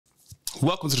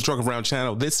Welcome to the Truck Around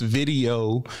channel. This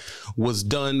video was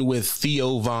done with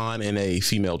Theo Von and a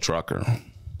female trucker.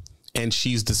 And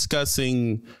she's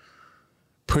discussing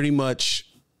pretty much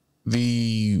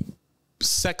the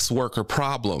sex worker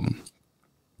problem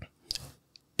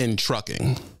in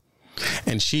trucking.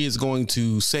 And she is going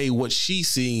to say what she's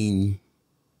seen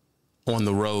on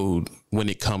the road when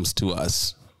it comes to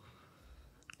us.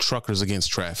 Truckers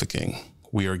against trafficking.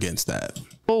 We are against that.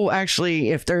 Well, actually,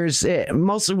 if there's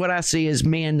mostly what I see is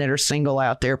men that are single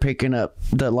out there picking up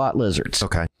the lot lizards.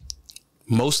 Okay.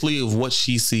 Mostly of what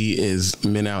she see is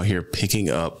men out here picking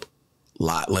up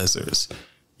lot lizards.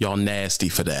 Y'all nasty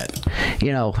for that.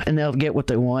 You know, and they'll get what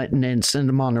they want and then send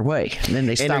them on their way. And then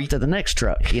they stop to the next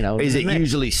truck. You know, is it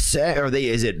usually sex?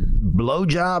 Is it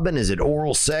blowjobbing? Is it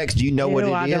oral sex? Do you know what it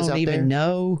is out there? I don't even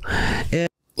know.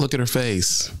 Look at her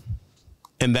face.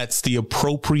 And that's the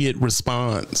appropriate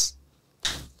response.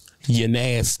 You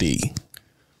nasty.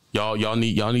 Y'all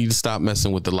need to stop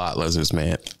messing with the lot lizards,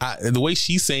 man. The way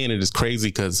she's saying it is crazy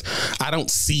because I don't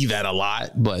see that a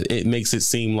lot, but it makes it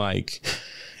seem like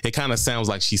it kind of sounds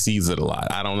like she sees it a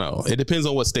lot. I don't know. It depends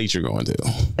on what state you're going to.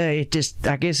 It just,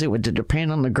 I guess it would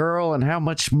depend on the girl and how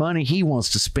much money he wants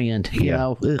to spend, you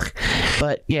know. Ugh.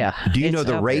 But yeah. Do you know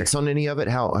the rates on any of it?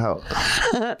 How?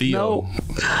 No,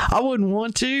 I wouldn't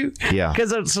want to. Yeah.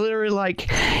 Because it's literally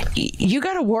like, you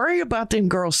got to worry about them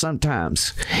girls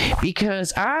sometimes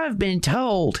because I've been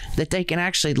told that they can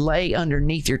actually lay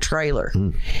underneath your trailer.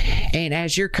 And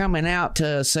as you're coming out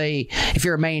to say, if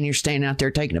you're a man, you're standing out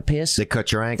there taking a piss. They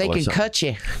cut your ankle. They can cut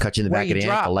you. Cut you in the back of the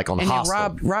ankle, like on Hostel.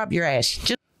 And rob your ass.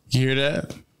 You hear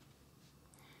that?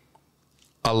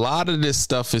 A lot of this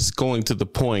stuff is going to the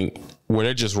point where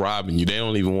they're just robbing you. They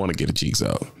don't even want to get the cheeks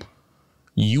out.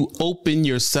 You open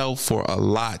yourself for a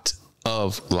lot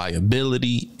of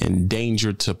liability and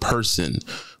danger to person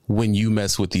when you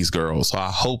mess with these girls. So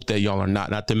I hope that y'all are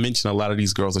not to mention a lot of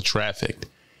these girls are trafficked.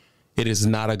 It is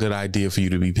not a good idea for you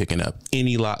to be picking up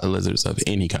any lot lizards of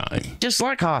any kind. Just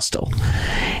like Hostel.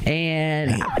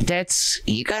 And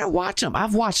you got to watch them.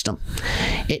 I've watched them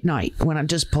at night when I'm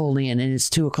just pulled in and it's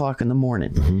 2 o'clock in the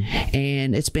morning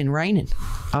and it's been raining.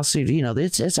 I'll see, you know,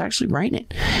 it's actually raining.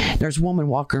 There's a woman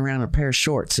walking around in a pair of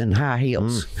shorts and high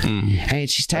heels and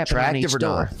she's tapping on each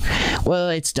door. Well,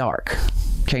 it's dark.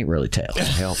 Can't really tell.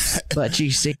 But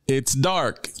you see, it's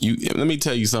dark. Let me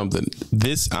tell you something.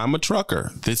 I'm a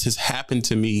trucker. This has happened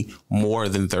to me more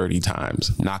than 30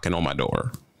 times, knocking on my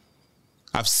door.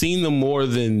 I've seen them more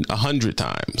than 100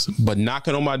 times, but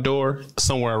knocking on my door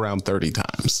somewhere around 30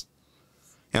 times.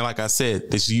 And like I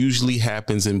said, this usually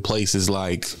happens in places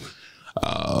like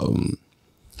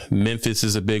Memphis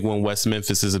is a big one. West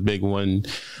Memphis is a big one.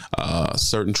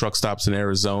 Certain truck stops in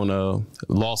Arizona,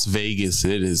 Las Vegas.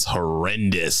 It is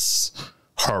horrendous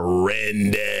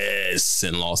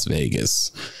in Las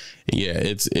Vegas. Yeah,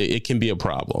 it can be a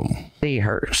problem. See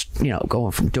her, you know,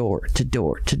 going from door to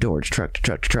door to door to truck to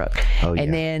truck to truck. Oh, yeah.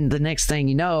 And then the next thing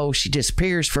you know, she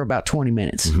disappears for about 20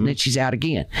 minutes. And then she's out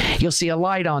again. You'll see a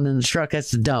light on in the truck.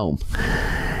 That's the dome.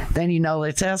 Then you know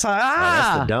it's like,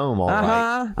 that's the dome, all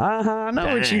right. I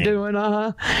know what you're doing,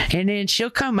 And then she'll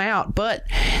come out, but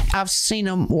I've seen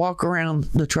them walk around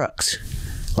the trucks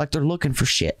like they're looking for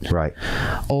shit. Right.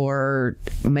 Or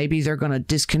maybe they're going to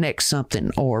disconnect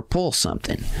something or pull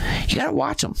something. You got to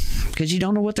watch them because you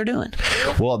don't know what they're doing.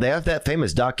 Well, they have that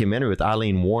famous documentary with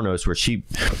Eileen Wuornos where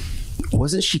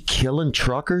wasn't she killing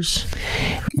truckers?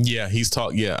 Yeah,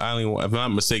 Eileen, if I'm not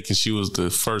mistaken, she was the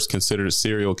first considered a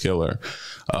serial killer.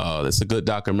 It's a good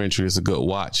documentary. It's a good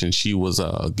watch. And she was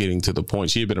getting to the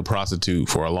point. She had been a prostitute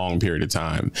for a long period of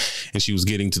time. And she was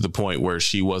getting to the point where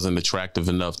she wasn't attractive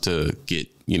enough to get,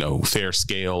 you know, fair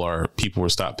scale or people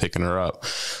would stop picking her up.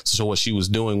 So what she was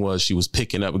doing was she was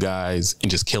picking up guys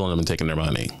and just killing them and taking their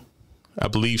money. I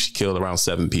believe she killed around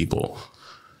 7 people.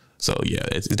 So, yeah,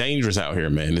 it's dangerous out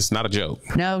here, man. It's not a joke.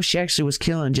 No, she actually was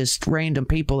killing just random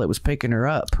people that was picking her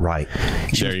up. Right.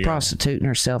 She was prostituting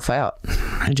herself out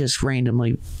and just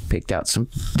randomly picked out some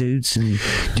dudes. And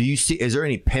do you see, is there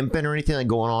any pimping or anything like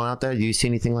going on out there? Do you see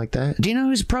anything like that? Do you know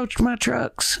who's approached my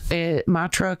trucks? My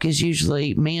truck is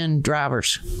usually men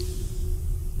drivers.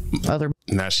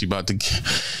 Now she about to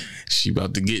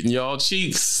get in y'all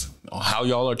cheeks. How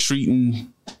y'all are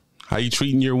treating... How you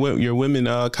treating your women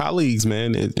colleagues,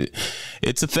 man?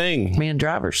 It's a thing. Men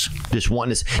drivers. Just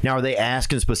wanting to. Now, are they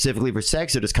asking specifically for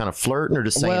sex, or just kind of flirting, or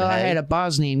just saying? Well, hey? I had a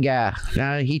Bosnian guy.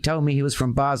 He told me he was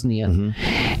from Bosnia,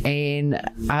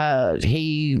 and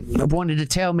he wanted to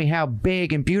tell me how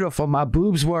big and beautiful my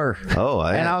boobs were. Oh,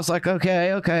 and I was like,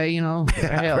 okay, you know,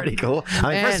 pretty cool.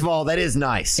 I mean, first of all, that is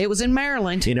nice. It was in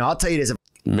Maryland. You know, I'll tell you this.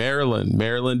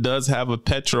 Maryland does have a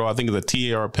Petro. I think it's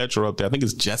a TA or a Petro up there. I think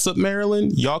it's Jessup,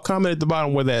 Maryland. Y'all comment at the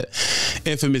bottom where that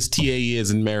infamous TA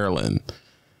is in Maryland.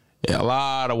 Yeah, a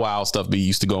lot of wild stuff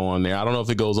used to go on there. I don't know if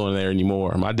it goes on there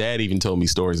anymore. My dad even told me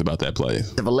stories about that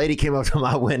place. If a lady came up to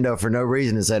my window for no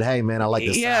reason and said, "Hey, man, I like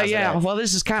this." Yeah. Well,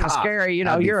 this is kind of scary. You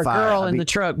know, you're a girl in the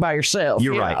truck by yourself.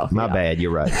 You're right. My bad.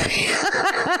 You're right.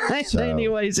 So.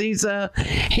 Anyways,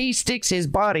 he sticks his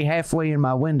body halfway in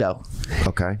my window.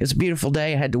 Okay. It's a beautiful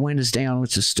day. I had the windows down,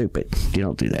 which is stupid. You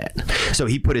don't do that. So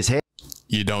he put his head.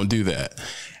 You don't do that.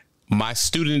 My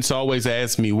students always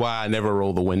ask me why I never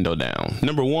roll the window down.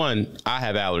 Number one, I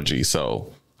have allergies,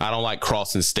 so I don't like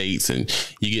crossing states. And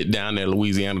you get down there,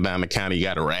 Louisiana, down the county, you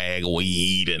got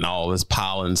ragweed and all this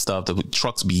pollen stuff. The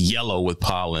trucks be yellow with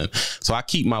pollen. So I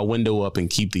keep my window up and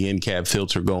keep the in-cab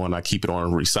filter going. I keep it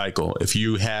on recycle. If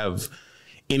you have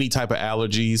any type of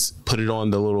allergies, put it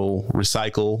on the little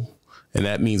recycle. And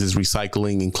that means it's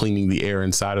recycling and cleaning the air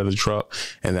inside of the truck,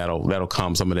 and that'll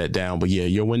calm some of that down. But yeah,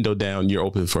 your window down, you're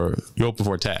open for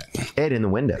attack. Ed in the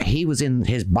window. He was in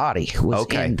his body was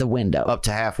in the window up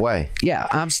to halfway. Yeah,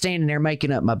 I'm standing there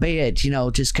making up my bed, you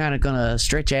know, just kind of gonna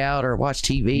stretch out or watch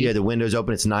TV. Yeah, the window's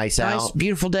open. It's nice out.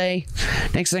 Beautiful day.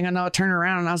 Next thing I know, I turn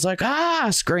around and I was like, I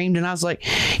screamed and I was like,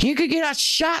 "You could get a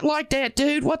shot like that,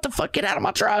 dude! What the fuck? Get out of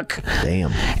my truck!"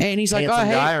 Damn. And he's like, "Handsome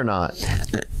hey, guy or not?"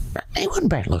 He wasn't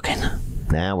bad looking.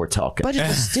 Now we're talking. But it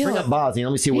was still bring up Bosnia.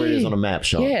 Let me see where it is on the map,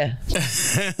 Sean. Yeah.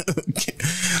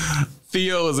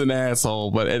 Theo is an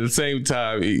asshole, but at the same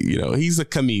time, he's a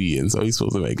comedian, so he's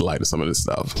supposed to make light of some of this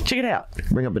stuff. Check it out.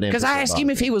 Bring up an because I asked him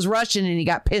if he was Russian, and he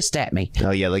got pissed at me.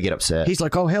 Oh yeah, they get upset. He's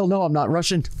like, "Oh hell no, I'm not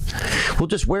Russian." Well,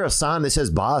 just wear a sign that says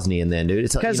Bosnian, then, dude.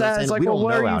 Because I was like, "Well,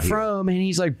 where are you from?" And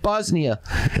he's like, "Bosnia."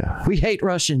 Yeah. We hate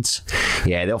Russians.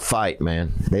 Yeah, they'll fight,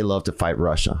 man. They love to fight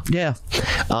Russia. Yeah.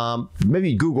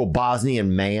 Maybe Google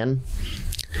Bosnian man.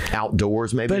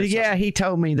 Outdoors, maybe. But yeah, he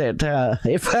told me that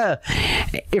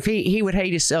if he would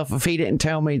hate himself if he didn't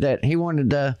tell me that he wanted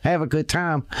to have a good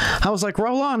time. I was like,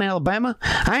 roll on, Alabama.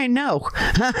 I ain't know.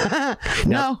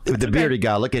 No. The bearded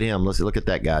guy, look at him. Let's look at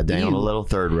that guy down a little,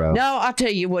 third row. No, I'll tell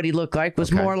you what he looked like.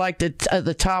 Was more like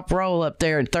the top row up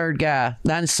there and third guy.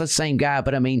 Not the same guy,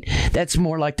 but I mean, that's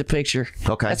more like the picture.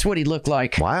 Okay. That's what he looked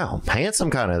like. Wow.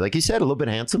 Handsome, kind of. Like you said, a little bit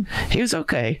handsome. He was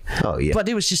okay. Oh, yeah. But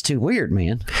it was just too weird,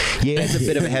 man. Yeah, it's a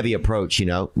bit of a heavy approach, you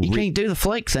know. You can't do the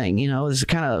flake thing, you know. It's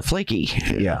kind of flaky.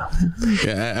 Yeah.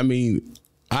 Yeah, I mean,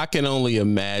 I can only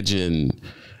imagine,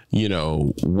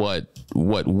 what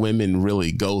women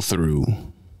really go through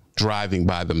driving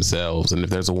by themselves. And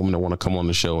if there's a woman that want to come on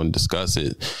the show and discuss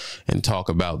it and talk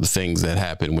about the things that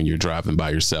happen when you're driving by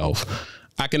yourself,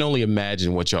 I can only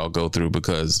imagine what y'all go through,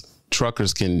 because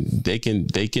truckers can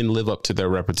live up to their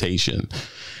reputation.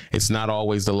 It's not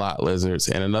always the lot lizards.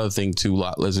 And another thing too,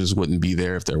 lot lizards wouldn't be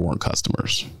there if there weren't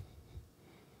customers.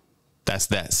 That's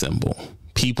that simple.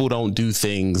 People don't do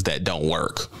things that don't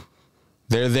work.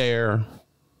 They're there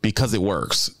because it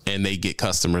works, and they get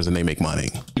customers and they make money.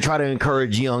 You try to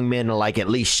encourage young men to at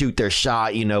least shoot their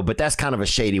shot, but that's kind of a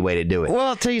shady way to do it. Well,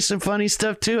 I'll tell you some funny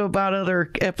stuff too about other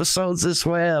episodes this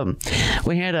way. I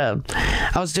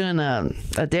was doing a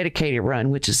dedicated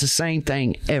run, which is the same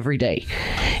thing every day.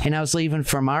 And I was leaving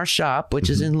from our shop,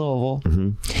 which is in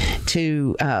Louisville,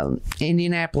 to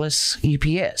Indianapolis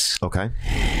UPS. Okay.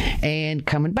 And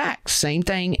coming back, same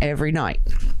thing every night.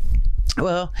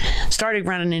 Well, started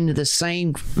running into the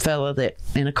same fella that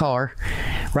in a car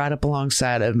right up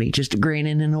alongside of me, just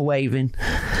grinning and waving,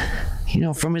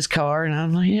 from his car. And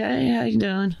I'm like, "Hey, how you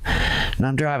doing?" And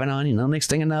I'm driving on, next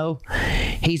thing I know,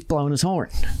 he's blowing his horn.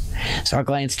 So I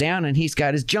glance down and he's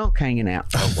got his junk hanging out.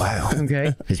 Oh, wow.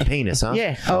 Okay. His penis, huh?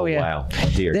 Yeah. Oh, yeah. Wow.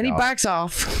 Dear then God. he backs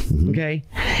off. Okay.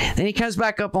 Then he comes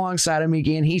back up alongside of me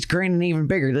again. He's grinning even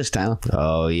bigger this time.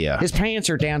 Oh, yeah. His pants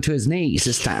are down to his knees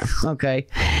this time. Okay.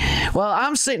 Well,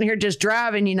 I'm sitting here just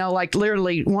driving,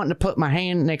 literally wanting to put my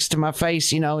hand next to my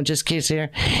face, and just kiss here,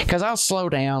 because I'll slow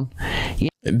down.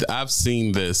 I've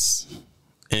seen this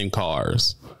in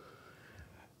cars.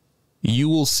 You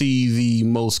will see the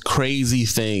most crazy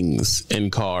things in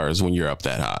cars when you're up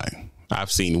that high.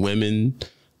 I've seen women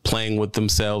playing with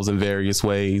themselves in various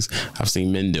ways. I've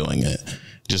seen men doing it,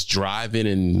 just driving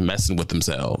and messing with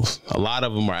themselves. A lot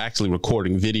of them are actually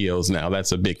recording videos now.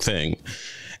 That's a big thing.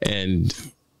 And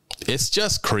it's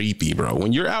just creepy, bro.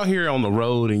 When you're out here on the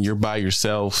road and you're by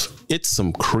yourself, it's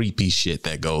some creepy shit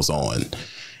that goes on.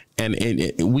 And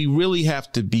we really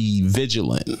have to be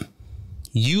vigilant.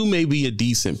 You may be a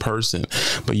decent person,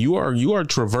 but you are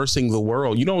traversing the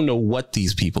world. You don't know what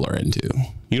these people are into.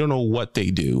 You don't know what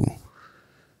they do.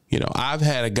 I've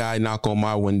had a guy knock on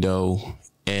my window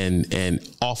and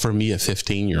offer me a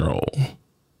 15-year-old.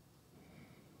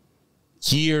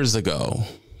 years ago,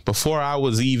 before I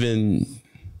was even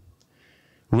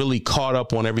really caught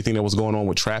up on everything that was going on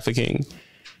with trafficking.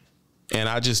 And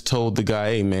I just told the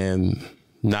guy, hey, man,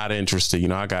 not interested. You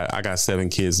know, I got 7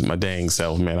 kids my dang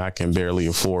self, man. I can barely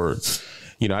afford,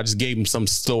 you know, I just gave him some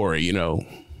story, you know,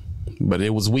 but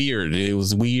it was weird. It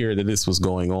was weird that this was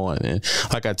going on. And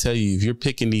like I tell you, if you're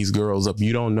picking these girls up,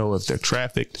 you don't know if they're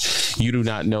trafficked. You do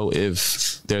not know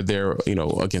if they're there, you know,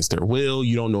 against their will.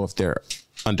 You don't know if they're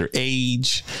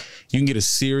underage. You can get a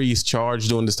serious charge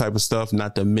doing this type of stuff,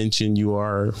 not to mention you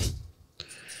are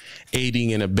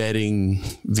aiding and abetting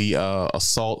the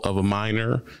assault of a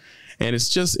minor. And it's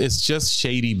just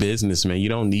shady business, man. You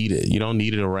don't need it. You don't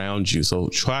need it around you. So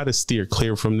try to steer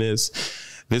clear from this.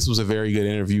 This was a very good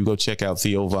interview. Go check out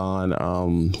Theo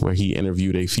Von, where he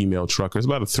interviewed a female trucker. It's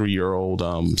about a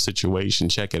 3-year-old situation.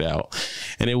 Check it out.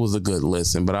 And it was a good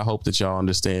listen. But I hope that y'all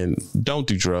understand, don't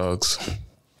do drugs.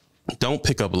 Don't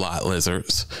pick up lot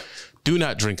lizards. Do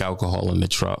not drink alcohol in the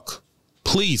truck.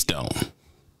 Please don't.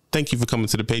 Thank you for coming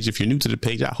to the page. If you're new to the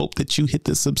page, I hope that you hit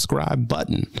the subscribe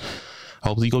button. I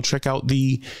hope you go check out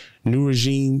the New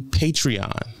Regime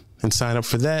Patreon and sign up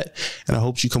for that. And I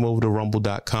hope you come over to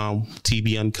rumble.com.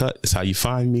 TB Uncut is how you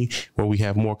find me, where we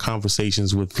have more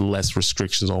conversations with less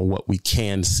restrictions on what we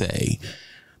can say.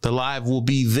 The live will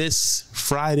be this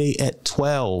Friday at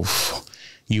 12.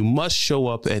 You must show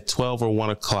up at 12 or 1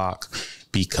 o'clock,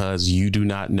 because you do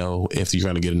not know if you're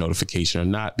going to get a notification or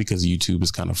not, because YouTube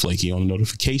is kind of flaky on the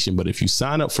notification. But if you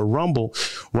sign up for Rumble,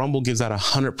 Rumble gives out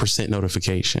 100%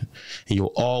 notification, and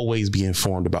you'll always be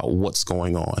informed about what's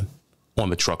going on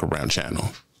the Trucker Brown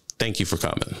channel. Thank you for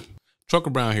coming.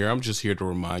 Trucker Brown here. I'm just here to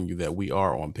remind you that we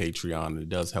are on Patreon, and it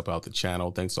does help out the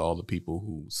channel. Thanks to all the people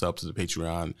who sub to the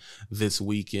Patreon this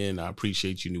weekend. I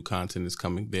appreciate you. New content is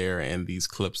coming there, and these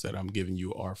clips that I'm giving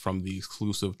you are from the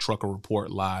exclusive Trucker Report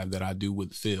Live that I do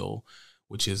with Phil,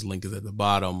 which his link is at the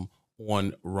bottom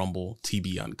on Rumble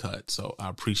TB Uncut. So I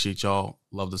appreciate y'all.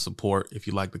 Love the support. If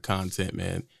you like the content,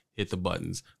 man, hit the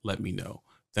buttons. Let me know.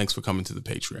 Thanks for coming to the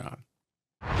Patreon.